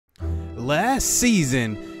last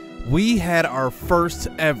season, we had our first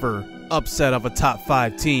ever upset of a top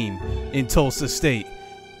 5 team in Tulsa State,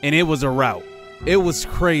 and it was a rout. It was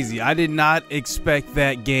crazy. I did not expect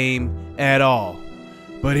that game at all.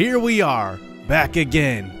 But here we are, back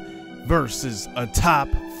again, versus a top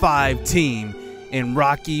 5 team in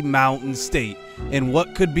Rocky Mountain State, in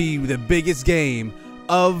what could be the biggest game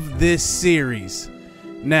of this series.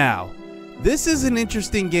 Now, this is an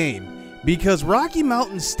interesting game because Rocky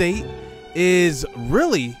Mountain State is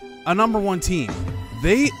really a #1 team.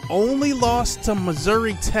 They only lost to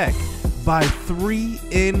Missouri Tech by 3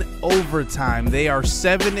 in overtime. They are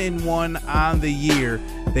 7-1 on the year.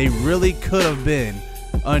 They really could have been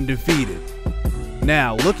undefeated.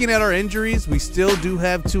 Now, looking at our injuries, we still do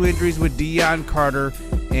have 2 injuries with Deion Carter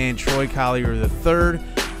and Troy Collier III.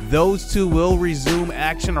 Those 2 will resume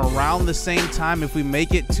action around the same time. If we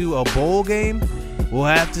make it to a bowl game, we'll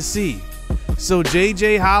have to see. So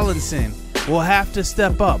J.J. Hollinson will have to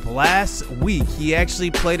step up. Last week, he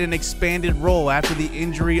actually played an expanded role after the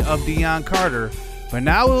injury of Deion Carter. But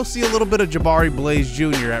now we'll see a little bit of Jabari Blaze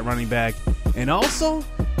Jr. at running back. And also,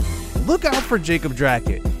 look out for Jacob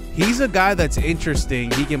Drackett. He's a guy that's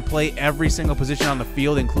interesting. He can play every single position on the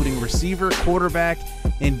field, including receiver, quarterback,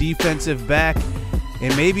 and defensive back,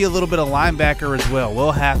 and maybe a little bit of linebacker as well.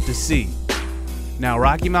 We'll have to see. Now,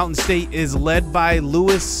 Rocky Mountain State is led by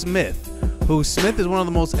Lewis Smith, who Smith is one of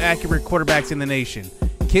the most accurate quarterbacks in the nation.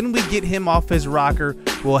 Can we get him off his rocker?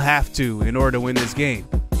 We'll have to in order to win this game.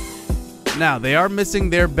 Now, they are missing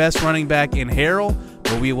their best running back in Harrell,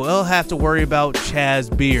 but we will have to worry about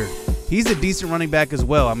Chaz Beard. He's a decent running back as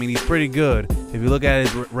well. I mean, he's pretty good if you look at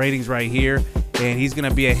his ratings right here, and he's going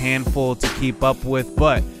to be a handful to keep up with,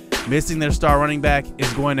 but missing their star running back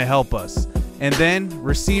is going to help us. And then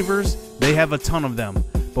receivers, they have a ton of them,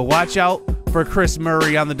 but watch out for Chris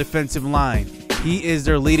Murray on the defensive line. He is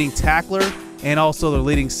their leading tackler and also their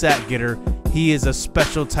leading sack getter. He is a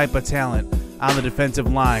special type of talent on the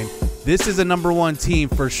defensive line. This is a #1 team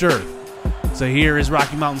for sure. So here is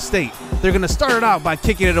Rocky Mountain State. They're going to start it out by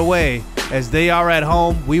kicking it away. As they are at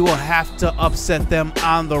home, we will have to upset them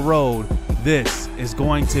on the road. This is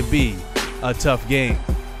going to be a tough game.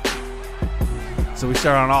 So we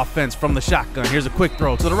start on offense from the shotgun. Here's a quick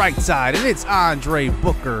throw to the right side, and it's Andre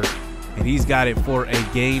Booker. And he's got it for a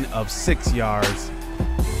gain of 6 yards.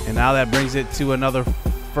 And now that brings it to another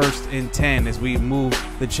 1st and 10 as we move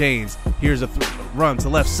the chains. Here's a run to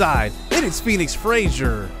left side, and it's Phoenix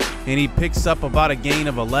Frazier. And he picks up about a gain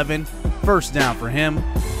of 11. 1st down for him,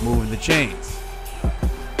 moving the chains.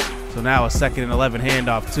 So now a 2nd and 11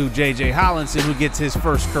 handoff to J.J. Hollinson, who gets his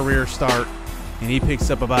first career start. And he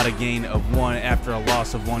picks up about a gain of 1 after a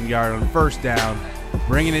loss of 1 yard on 1st down,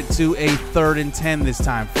 bringing it to a 3rd and 10 this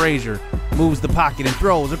time. Frazier moves the pocket and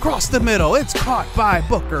throws across the middle. It's caught by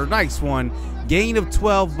Booker. Nice one. Gain of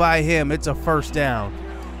 12 by him. It's a 1st down.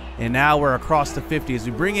 And now we're across the 50 as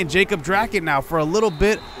we bring in Jacob Drackett now for a little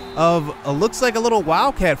bit of, looks like a little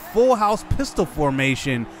Wildcat full house pistol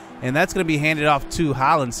formation. And that's going to be handed off to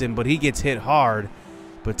Hollinson, but he gets hit hard.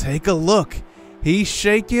 But take a look. He's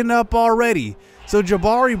shaking up already. So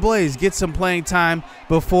Jabari Blaze gets some playing time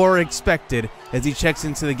before expected as he checks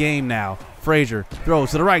into the game now. Frazier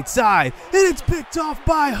throws to the right side, and it's picked off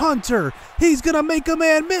by Hunter. He's going to make a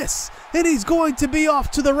man miss, and he's going to be off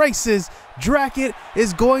to the races. Drackett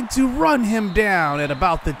is going to run him down at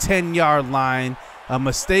about the 10-yard line. A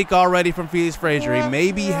mistake already from Phoenix Frazier. He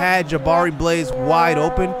maybe had Jabari Blaze wide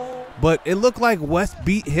open, but it looked like West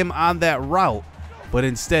beat him on that route. But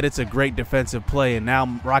instead, it's a great defensive play, and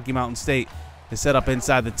now Rocky Mountain State is set up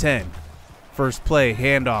inside the 10. 1st play,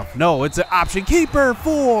 handoff. No, it's an option keeper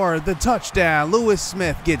for the touchdown. Lewis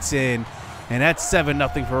Smith gets in, and that's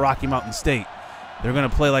 7-0 for Rocky Mountain State. They're going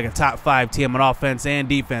to play like a top 5 team on offense and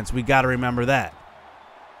defense. We got to remember that.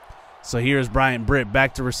 So here's Bryant Britt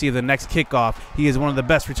back to receive the next kickoff. He is one of the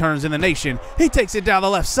best returners in the nation. He takes it down the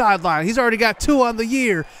left sideline. He's already got 2 on the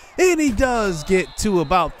year, and he does get to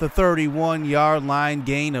about the 31-yard line,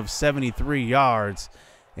 gain of 73 yards.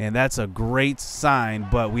 And that's a great sign,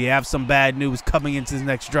 but we have some bad news coming into this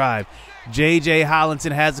next drive. J.J.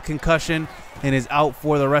 Hollinson has a concussion and is out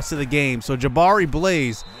for the rest of the game. So Jabari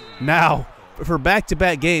Blaze now, for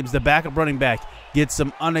back-to-back games, the backup running back gets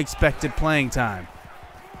some unexpected playing time.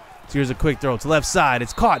 So here's a quick throw to left side.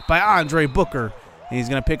 It's caught by Andre Booker, and he's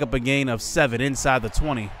going to pick up a gain of 7 inside the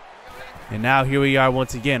 20. And now here we are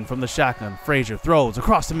once again from the shotgun. Frazier throws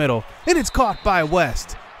across the middle, and it's caught by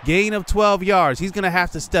West. Gain of 12 yards. He's going to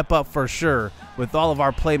have to step up for sure with all of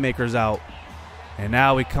our playmakers out. And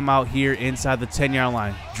now we come out here inside the 10-yard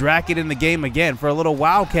line. Drackett in the game again for a little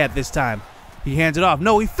Wildcat this time. He hands it off.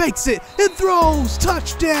 No, he fakes it and throws.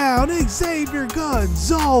 Touchdown, Xavier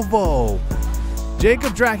Gonzalvo.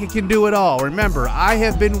 Jacob Drackett can do it all. Remember, I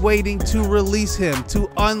have been waiting to release him, to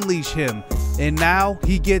unleash him. And now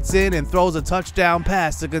he gets in and throws a touchdown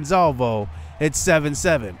pass to Gonzalvo. It's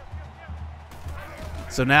 7-7.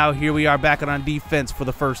 So now here we are back on defense for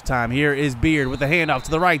the first time. Here is Beard with the handoff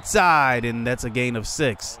to the right side, and that's a gain of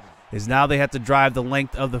 6. Is now they have to drive the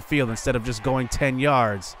length of the field instead of just going 10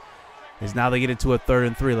 yards. Is now they get it to a 3rd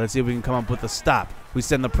and 3. Let's see if we can come up with a stop. We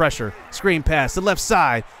send the pressure. Screen pass to left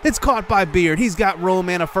side. It's caught by Beard. He's got room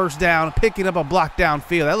and a first down, picking up a block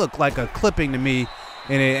downfield. That looked like a clipping to me,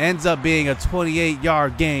 and it ends up being a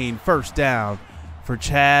 28-yard gain, first down for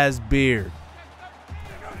Chaz Beard.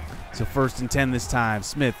 So 1st and 10 this time.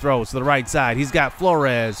 Smith throws to the right side. He's got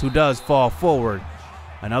Flores, who does fall forward.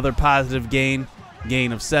 Another positive gain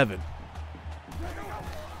of 7.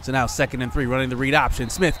 So now 2nd and 3, running the read option.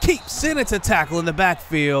 Smith keeps in. It's a tackle in the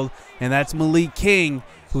backfield, and that's Malik King,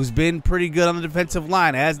 who's been pretty good on the defensive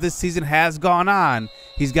line. As this season has gone on,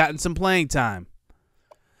 he's gotten some playing time.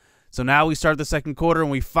 So now we start the 2nd quarter, and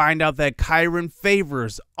we find out that Kyron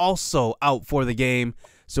Favors also out for the game.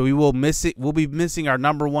 So we will miss it. We'll be missing our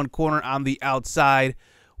 #1 corner on the outside.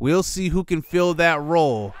 We'll see who can fill that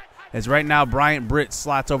role, as right now Bryant Britt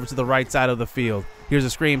slots over to the right side of the field. Here's a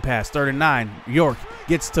screen pass, 3rd and 9. York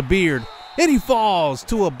gets to Beard, and he falls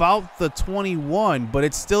to about the 21, but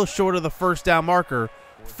it's still short of the first down marker,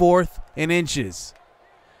 4th and inches.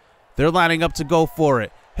 They're lining up to go for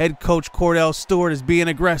it. Head coach Cordell Stewart is being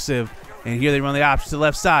aggressive, and here they run the option to the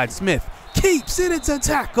left side. Smith keeps it. It's a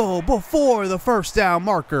tackle before the first down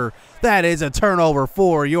marker. That is a turnover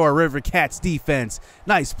for your Rivercats defense.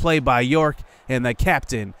 Nice play by York and the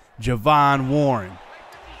captain, Javon Warren.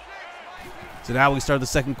 So now we start the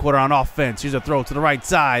 2nd quarter on offense. Here's a throw to the right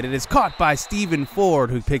side. It is caught by Stephen Ford,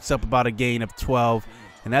 who picks up about a gain of 12,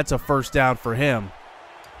 and that's a first down for him.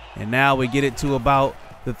 And now we get it to about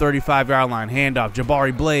the 35-yard line. Handoff,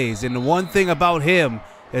 Jabari Blaze. And the one thing about him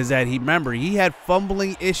is that he had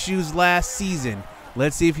fumbling issues last season.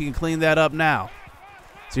 Let's see if he can clean that up now.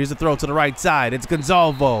 So here's a throw to the right side. It's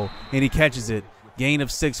Gonzalvo, and he catches it. Gain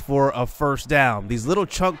of 6 for a first down. These little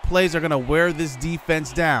chunk plays are going to wear this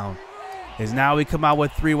defense down. As now we come out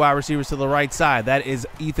with 3 wide receivers to the right side. That is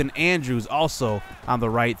Ethan Andrews also on the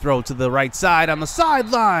right. Throw to the right side on the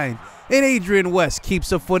sideline. And Adrian West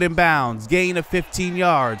keeps a foot in bounds. Gain of 15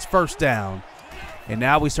 yards, first down. And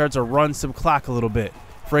now we start to run some clock a little bit.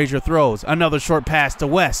 Frazier throws another short pass to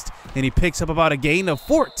West, and he picks up about a gain of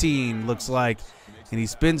 14, looks like. And he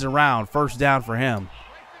spins around, first down for him.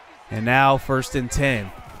 And now 1st and 10.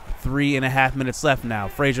 3.5 minutes left now.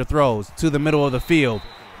 Frazier throws to the middle of the field.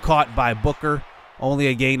 Caught by Booker, only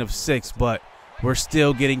a gain of 6, but we're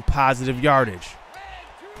still getting positive yardage.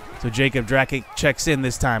 So Jacob Drackett checks in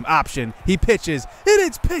this time. Option, he pitches, and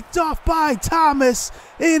it's picked off by Thomas.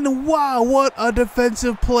 And wow, what a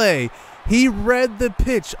defensive play. He read the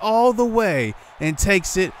pitch all the way and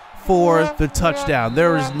takes it for the touchdown.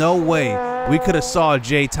 There is no way we could have saw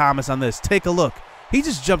Jay Thomas on this. Take a look. He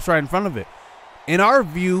just jumps right in front of it. In our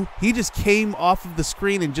view, he just came off of the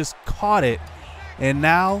screen and just caught it. And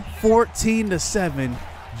now 14-7,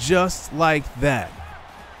 just like that.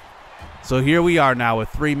 So here we are now with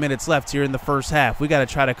 3 minutes left here in the first half. We got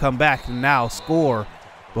to try to come back and now score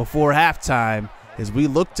before halftime as we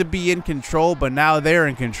look to be in control, but now they're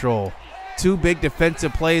in control. 2 big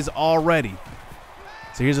defensive plays already.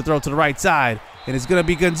 So here's a throw to the right side, and it's going to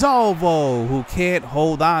be Gonzalvo who can't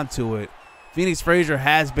hold on to it. Phoenix Frazier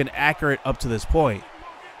has been accurate up to this point.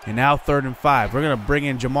 And now 3rd and 5. We're going to bring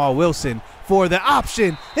in Jamal Wilson for the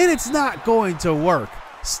option, and it's not going to work.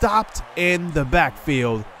 Stopped in the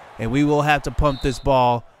backfield, and we will have to pump this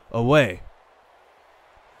ball away.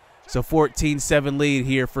 So 14-7 lead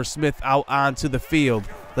here for Smith out onto the field.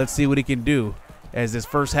 Let's see what he can do as this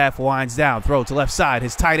first half winds down. Throw to left side.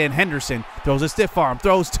 His tight end Henderson throws a stiff arm,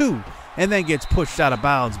 throws 2, and then gets pushed out of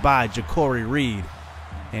bounds by Ja'Cory Reed.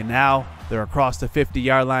 And now they're across the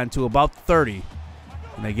 50-yard line to about 30.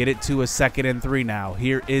 And they get it to a 2nd and 3 now.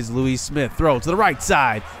 Here is Louis Smith. Throw to the right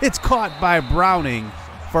side. It's caught by Browning.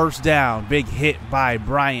 First down. Big hit by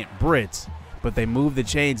Bryant Britt. But they move the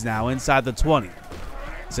chains now inside the 20.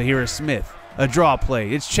 So here is Smith. A draw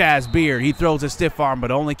play. It's Chaz Beard. He throws a stiff arm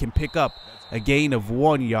but only can pick up a gain of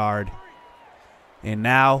 1 yard. And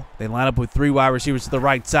now they line up with 3 wide receivers to the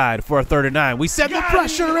right side for a 3rd and 9. We send the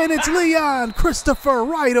pressure, and it's Leon Christopher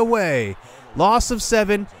right away. Loss of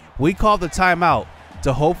 7. We call the timeout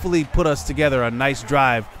to hopefully put us together a nice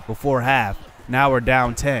drive before half. Now we're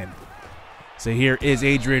down 10. So here is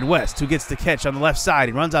Adrian West, who gets the catch on the left side.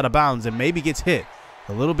 He runs out of bounds and maybe gets hit.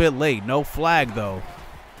 A little bit late. No flag, though.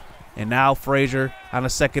 And now Frazier on a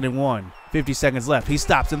 2nd and 1. 50 seconds left. He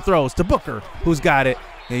stops and throws to Booker, who's got it.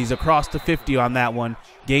 And he's across the 50 on that one.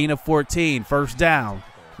 Gain of 14. First down.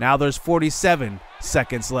 Now there's 47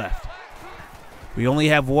 seconds left. We only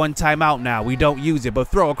have one timeout now. We don't use it, but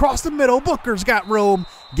throw across the middle. Booker's got room.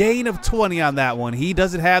 Gain of 20 on that one. He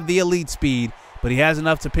doesn't have the elite speed, but he has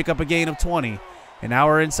enough to pick up a gain of 20. And now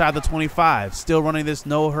we're inside the 25. Still running this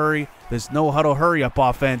no huddle hurry up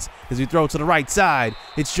offense as we throw to the right side.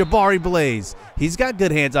 It's Jabari Blaze. He's got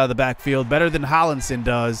good hands out of the backfield, better than Hollinson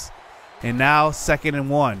does. And now 2nd and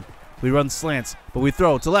 1. We run slants, but we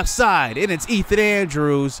throw to left side, and it's Ethan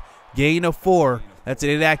Andrews. Gain of 4. That's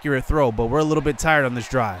an inaccurate throw, but we're a little bit tired on this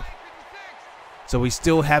drive. So we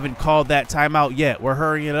still haven't called that timeout yet. We're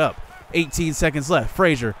hurrying it up. 18 seconds left.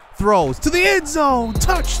 Frazier throws to the end zone.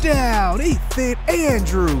 Touchdown. Ethan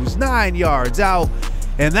Andrews, 9 yards out.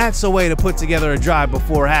 And that's a way to put together a drive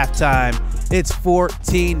before halftime. It's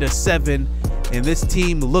 14-7, and this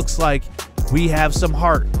team looks like we have some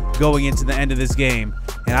heart going into the end of this game,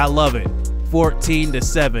 and I love it.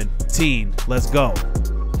 14-17. Let's go.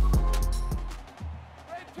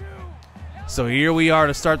 So here we are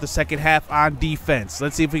to start the second half on defense.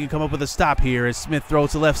 Let's see if we can come up with a stop here as Smith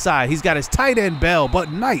throws to the left side. He's got his tight end Bell,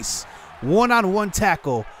 but nice one-on-one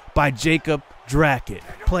tackle by Jacob Drackett.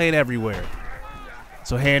 Playing everywhere.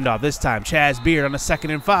 So handoff this time. Chaz Beard on a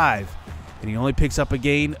 2nd and 5. And he only picks up a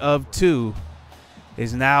gain of 2.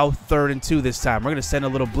 Is now 3rd and 2 this time. We're going to send a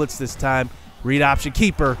little blitz this time. Read option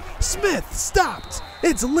keeper. Smith stopped.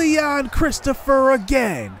 It's Leon Christopher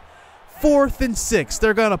again. 4th and 6.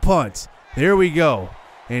 They're going to punt. Here we go.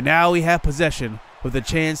 And now we have possession with a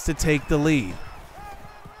chance to take the lead.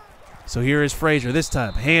 So here is Frazier this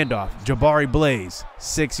time. Handoff. Jabari Blaze.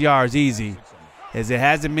 6 yards easy. As it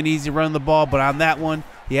hasn't been easy running the ball, but on that one,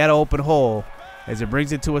 he had an open hole as it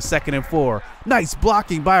brings it to a 2nd and 4. Nice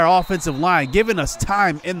blocking by our offensive line, giving us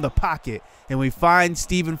time in the pocket. And we find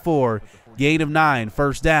Stephen Ford. Gain of 9,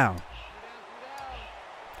 first down.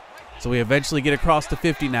 So we eventually get across the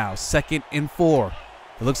 50 now. 2nd and 4.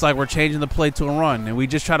 It looks like we're changing the play to a run, and we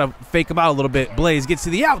just try to fake him out a little bit. Blaze gets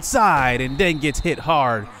to the outside and then gets hit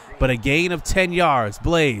hard, but a gain of 10 yards.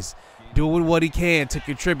 Blaze doing what he can to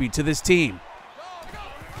contribute to this team.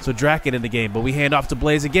 So Drackett in the game, but we hand off to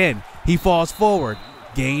Blaze again. He falls forward.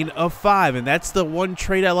 Gain of 5, and that's the one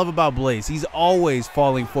trait I love about Blaze. He's always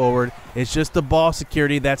falling forward. It's just the ball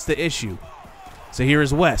security that's the issue. So here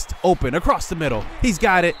is West, open across the middle. He's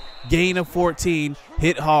got it. Gain of 14,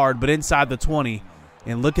 hit hard, but inside the 20.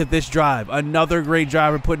 And look at this drive. Another great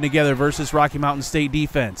drive we're putting together versus Rocky Mountain State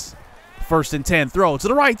defense. 1st and 10, throw to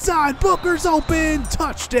the right side. Booker's open.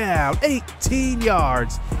 Touchdown. 18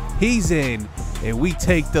 yards. He's in, and we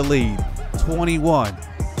take the lead.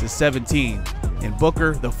 21-17. And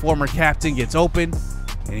Booker, the former captain, gets open.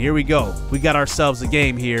 And here we go. We got ourselves a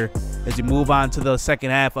game here as we move on to the second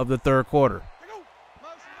half of the 3rd quarter.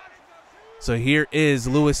 So here is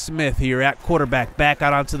Lewis Smith here at quarterback, back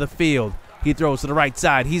out onto the field. He throws to the right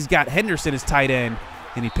side. He's got Henderson as tight end,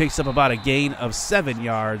 and he picks up about a gain of 7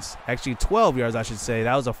 yards. Actually, 12 yards, I should say.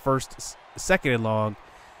 That was a 2nd and long.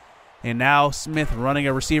 And now Smith running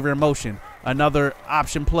a receiver in motion. Another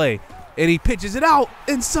option play. And he pitches it out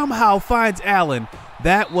and somehow finds Allen.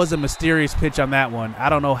 That was a mysterious pitch on that one. I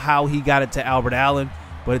don't know how he got it to Albert Allen,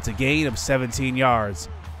 but it's a gain of 17 yards.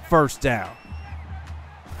 First down.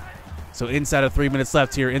 So inside of 3 minutes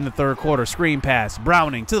left here in the 3rd quarter. Screen pass.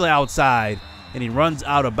 Browning to the outside. And he runs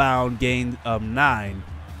out of bounds. Gain of 9.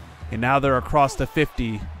 And now they're across the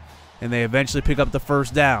 50. And they eventually pick up the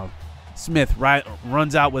first down. Smith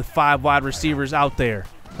runs out with 5 wide receivers out there.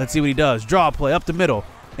 Let's see what he does. Draw play up the middle.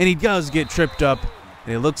 And he does get tripped up.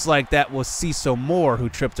 And it looks like that was Cecil Moore who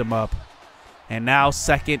tripped him up. And now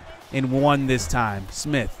 2nd and 1 this time.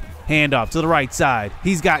 Smith. Handoff to the right side.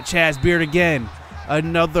 He's got Chaz Beard again.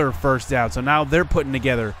 Another first down. So now they're putting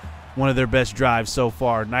together one of their best drives so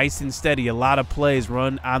far. Nice and steady. A lot of plays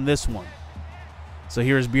run on this one. So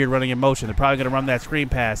here's Beard running in motion. They're probably going to run that screen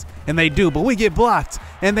pass. And they do, but we get blocked.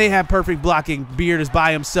 And they have perfect blocking. Beard is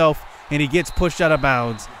by himself, and he gets pushed out of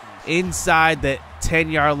bounds inside the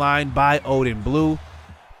 10-yard line by Odin Blue.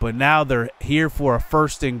 But now they're here for a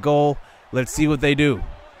 1st and goal. Let's see what they do.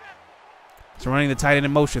 So running the tight end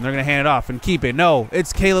in motion. They're going to hand it off and keep it. No,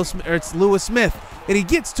 it's Lewis Smith. And he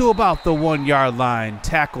gets to about the 1-yard line.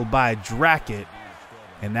 Tackled by Drackett.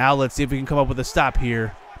 And now let's see if we can come up with a stop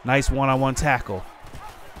here. Nice one-on-one tackle.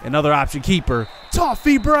 Another option keeper.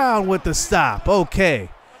 Toffee Brown with the stop. Okay.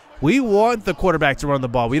 We want the quarterback to run the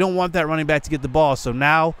ball. We don't want that running back to get the ball. So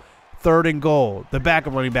now 3rd and goal. The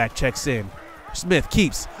backup running back checks in. Smith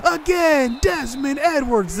keeps again. Desmond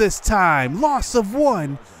Edwards this time. Loss of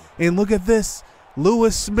 1. And look at this.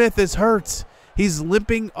 Lewis Smith is hurt. He's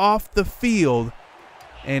limping off the field.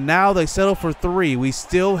 And now they settle for 3. We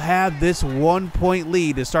still have this 1-point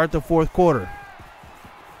lead to start the 4th quarter.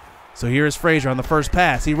 So here's Frazier on the first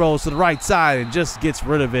pass. He rolls to the right side and just gets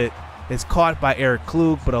rid of it. It's caught by Eric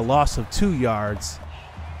Klug, but a loss of 2 yards.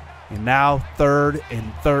 And now 3rd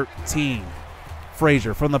and 13.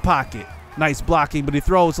 Frazier from the pocket. Nice blocking, but he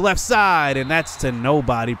throws left side, and that's to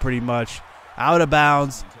nobody pretty much. Out of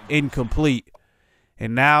bounds, incomplete.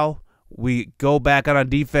 And now we go back on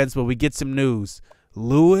defense, but we get some news.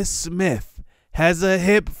 Lewis Smith has a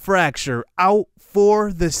hip fracture, out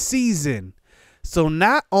for the season. So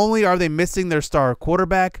not only are they missing their star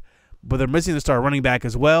quarterback, but they're missing the star running back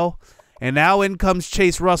as well. And now in comes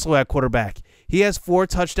Chase Russell at quarterback. He has 4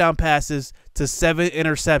 touchdown passes to 7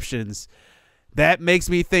 interceptions. That makes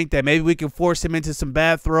me think that maybe we can force him into some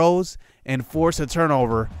bad throws and force a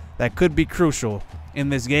turnover that could be crucial in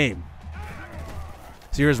this game.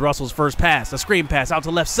 So here's Russell's first pass, a screen pass out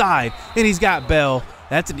to left side, and he's got Bell.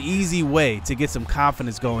 That's an easy way to get some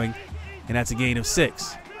confidence going, and that's a gain of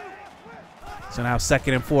 6. So now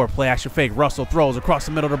 2nd and 4, play action fake. Russell throws across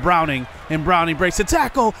the middle to Browning, and Browning breaks a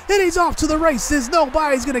tackle, and he's off to the races.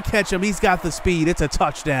 Nobody's going to catch him. He's got the speed. It's a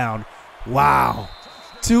touchdown. Wow.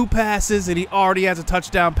 2 passes, and he already has a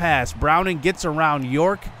touchdown pass. Browning gets around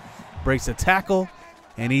York, breaks a tackle,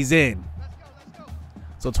 and he's in.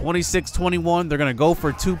 So 26-21, they're going to go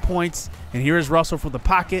for 2 points, and here is Russell from the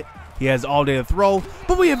pocket. He has all day to throw,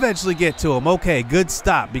 but we eventually get to him. Okay, good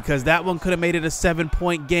stop, because that one could have made it a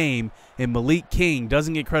 7-point game, and Malik King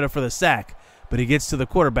doesn't get credit for the sack, but he gets to the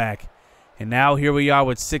quarterback. And now here we are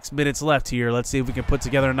with 6 minutes left here. Let's see if we can put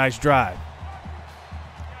together a nice drive.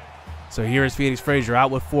 So here is Felix Frazier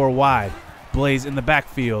out with 4 wide. Blaze in the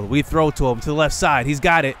backfield. We throw to him to the left side. He's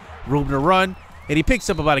got it. Room to run, and he picks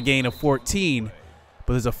up about a gain of 14.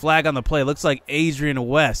 But there's a flag on the play. Looks like Adrian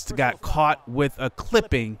West got caught with a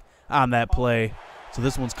clipping on that play. So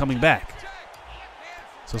this one's coming back.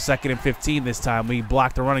 So 2nd and 15 this time. We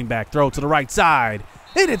block the running back. Throw to the right side.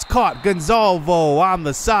 And it's caught. Gonzalvo on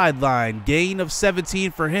the sideline. Gain of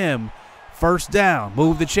 17 for him. First down.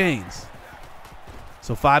 Move the chains.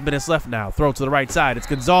 So 5 minutes left now. Throw to the right side. It's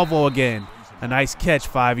Gonzalvo again. A nice catch,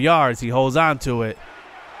 5 yards. He holds on to it.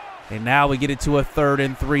 And now we get it to a 3rd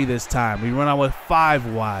and 3 this time. We run on with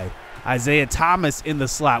 5 wide. Isaiah Thomas in the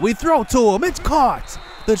slot. We throw to him. It's caught.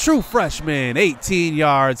 The true freshman, 18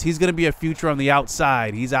 yards. He's going to be a future on the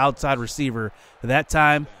outside. He's an outside receiver. But that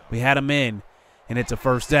time, we had him in, and it's a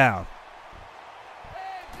first down.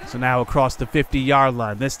 So now across the 50-yard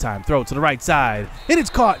line this time. Throw to the right side. And it's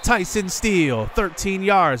caught. Tyson Steele, 13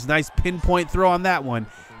 yards. Nice pinpoint throw on that one.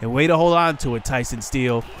 And way to hold on to it, Tyson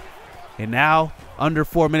Steele. And now, under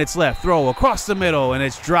 4 minutes left. Throw across the middle, and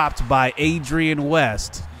it's dropped by Adrian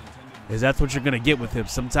West. As that's what you're going to get with him.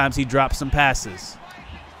 Sometimes he drops some passes.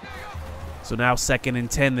 So now 2nd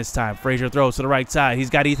and 10 this time. Frazier throws to the right side. He's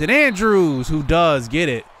got Ethan Andrews, who does get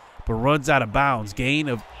it, but runs out of bounds. Gain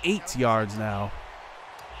of 8 yards now.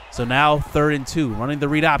 So now 3rd and 2, running the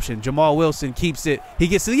read option. Jamal Wilson keeps it. He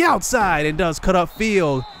gets to the outside and does cut up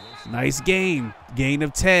field. Nice gain. Gain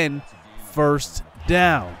of 10. First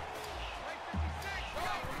down.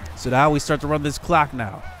 So now we start to run this clock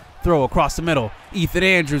now. Throw across the middle. Ethan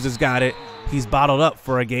Andrews has got it. He's bottled up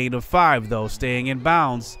for a gain of 5, though, staying in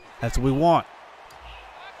bounds. That's what we want.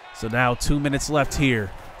 So now 2 minutes left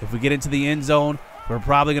here. If we get into the end zone, we're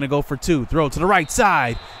probably going to go for 2. Throw to the right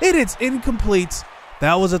side. And it's incomplete.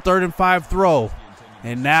 That was a 3rd and 5 throw.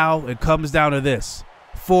 And now it comes down to this.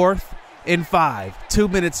 4th and 5. 2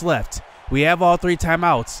 minutes left. We have all 3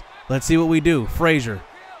 timeouts. Let's see what we do. Frazier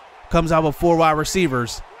comes out with 4 wide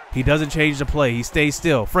receivers. He doesn't change the play. He stays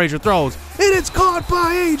still. Frazier throws. And it's caught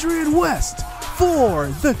by Adrian West for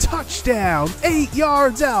the touchdown. 8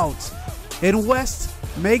 yards out. And West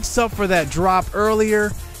makes up for that drop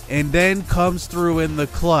earlier and then comes through in the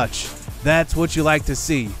clutch. That's what you like to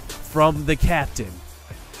see from the captain.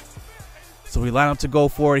 So we line up to go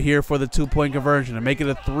for it here for the 2-point conversion and make it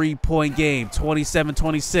a 3-point game,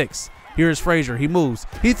 27-26. Here's Frazier. He moves.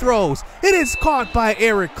 He throws. It is caught by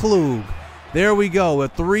Eric Klug. There we go, a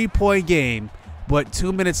 3-point game, but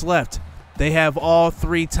 2 minutes left. They have all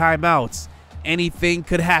 3 timeouts. Anything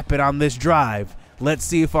could happen on this drive. Let's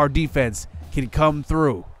see if our defense can come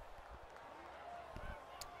through.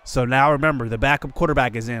 So now remember, the backup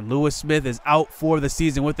quarterback is in. Lewis Smith is out for the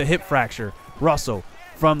season with a hip fracture. Russell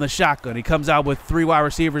from the shotgun. He comes out with 3 wide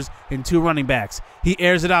receivers and 2 running backs. He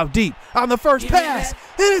airs it out deep on the first pass,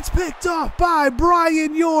 and it's picked off by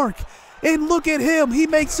Brian York. And look at him. He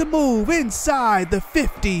makes a move inside the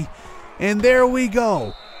 50. And there we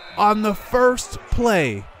go. On the first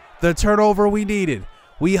play, the turnover we needed.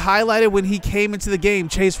 We highlighted when he came into the game,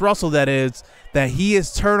 Chase Russell that is, that he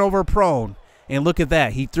is turnover prone. And look at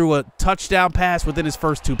that. He threw a touchdown pass within his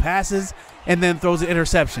first 2 passes and then throws an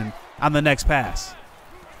interception on the next pass.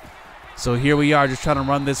 So here we are just trying to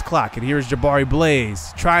run this clock. And here's Jabari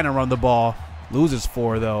Blaze trying to run the ball. Loses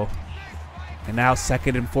 4, though. And now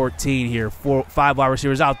 2nd and 14 here. 5 wide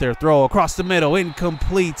receivers out there. Throw across the middle.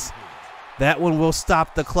 Incomplete. That one will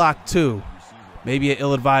stop the clock, too. Maybe an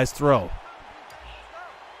ill-advised throw.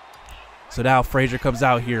 So now Frazier comes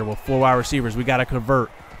out here with 4 wide receivers. We got to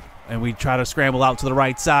convert. And we try to scramble out to the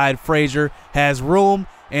right side. Frazier has room.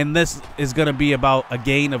 And this is going to be about a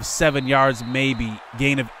gain of 7 yards, maybe.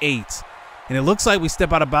 Gain of 8. And it looks like we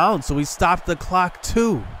step out of bounds. So we stop the clock,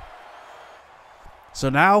 too. So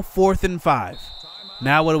now 4th and 5.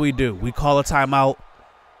 Now what do? We call a timeout.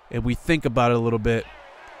 And we think about it a little bit.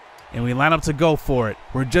 And we line up to go for it.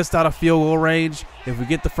 We're just out of field goal range. If we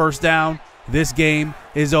get the first down, this game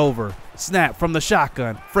is over. Snap from the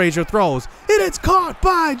shotgun. Frazier throws. And it's caught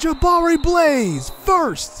by Jabari Blaze.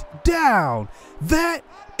 First down. That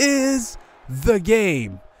is the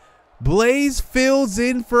game. Blaze fills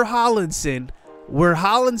in for Hollinson, where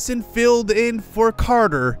Hollinson filled in for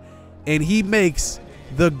Carter, and he makes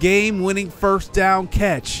the game-winning first down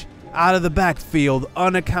catch out of the backfield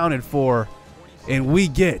unaccounted for. And we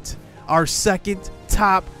get our 2nd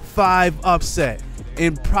top 5 upset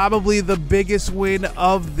and probably the biggest win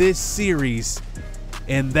of this series.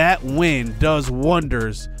 And that win does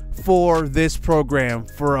wonders for this program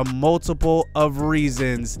for a multiple of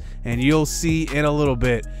reasons, and you'll see in a little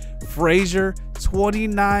bit. Frazier,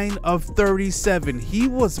 29 of 37. He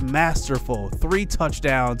was masterful. 3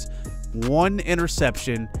 touchdowns, 1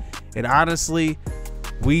 interception, and honestly,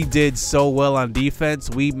 we did so well on defense.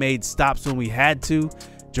 We made stops when we had to.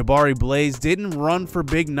 Jabari Blaze didn't run for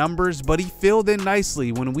big numbers, but he filled in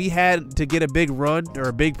nicely. When we had to get a big run or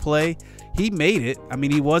a big play, he made it. I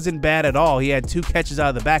mean, he wasn't bad at all. He had 2 catches out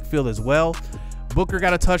of the backfield as well. Booker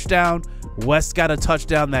got a touchdown. West got a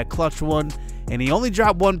touchdown, that clutch one. And he only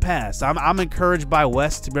dropped 1 pass. I'm encouraged by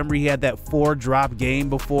West. Remember, he had that 4-drop game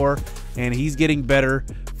before, and he's getting better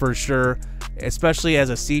for sure. Especially as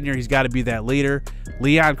a senior, he's got to be that leader.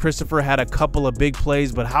 Leon Christopher had a couple of big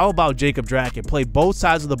plays, but how about Jacob Drackett? Played both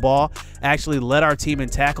sides of the ball, actually led our team in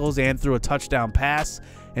tackles and threw a touchdown pass.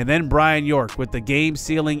 And then Brian York with the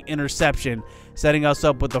game-sealing interception, setting us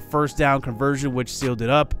up with the first down conversion, which sealed it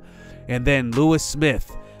up. And then Lewis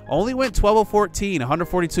Smith only went 12 of 14,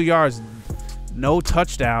 142 yards, no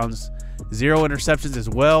touchdowns, 0 interceptions as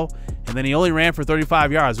well. And then he only ran for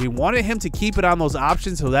 35 yards. We wanted him to keep it on those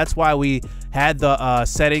options, so that's why we had the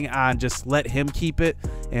setting on just let him keep it.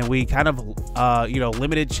 And we kind of,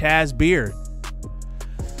 limited Chaz Beard.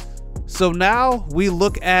 So now we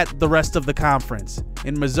look at the rest of the conference.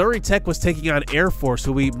 And Missouri Tech was taking on Air Force,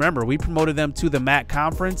 who we promoted them to the MAC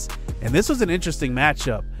conference. And this was an interesting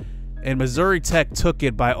matchup. And Missouri Tech took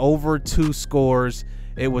it by over 2 scores.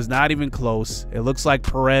 It was not even close. It looks like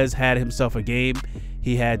Perez had himself a game.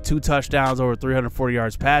 He had 2 touchdowns, over 340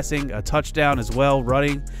 yards passing, a touchdown as well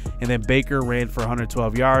running, and then Baker ran for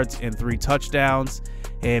 112 yards and 3 touchdowns.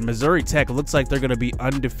 And Missouri Tech looks like they're going to be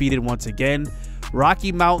undefeated once again.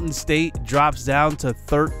 Rocky Mountain State drops down to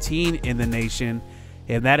 13 in the nation,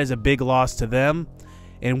 and that is a big loss to them.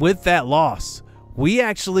 And with that loss, we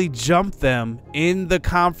actually jumped them in the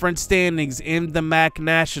conference standings in the MAC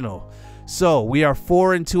National. So we are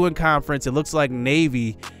 4-2 in conference. It looks like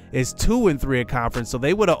Navy is 2-3 in conference, so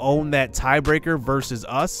they would have owned that tiebreaker versus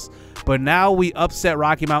us. But now we upset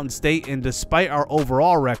Rocky Mountain State, and despite our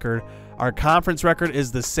overall record, our conference record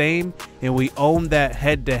is the same, and we own that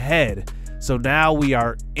head-to-head. So now we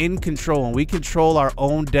are in control, and we control our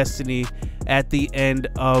own destiny at the end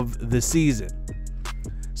of the season.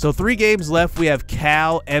 So 3 games left. We have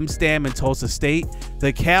Cal, M-Stam, and Tulsa State.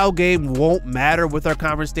 The Cal game won't matter with our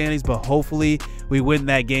conference standings, but hopefully we win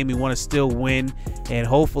that game. We want to still win and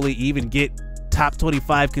hopefully even get top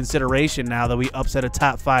 25 consideration now that we upset a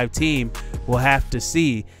top 5 team. We'll have to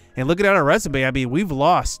see. And looking at our resume, I mean, we've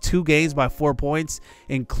lost 2 games by 4 points,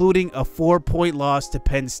 including a 4-point loss to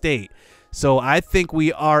Penn State. So I think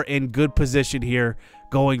we are in good position here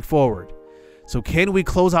going forward. So can we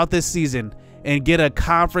close out this season and get a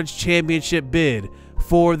conference championship bid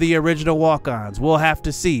for the original walk-ons? We'll have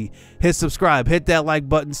to see. Hit subscribe, hit that like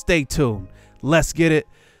button, stay tuned. Let's get it.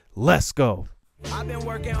 Let's go. I've been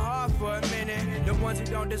working hard for a minute. The ones who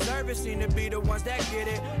don't deserve it seem to be the ones that get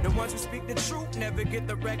it. The ones who speak the truth never get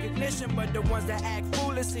the recognition, but the ones that act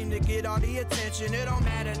foolish seem to get all the attention. It don't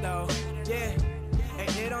matter though, yeah, and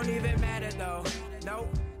it don't even matter though, nope.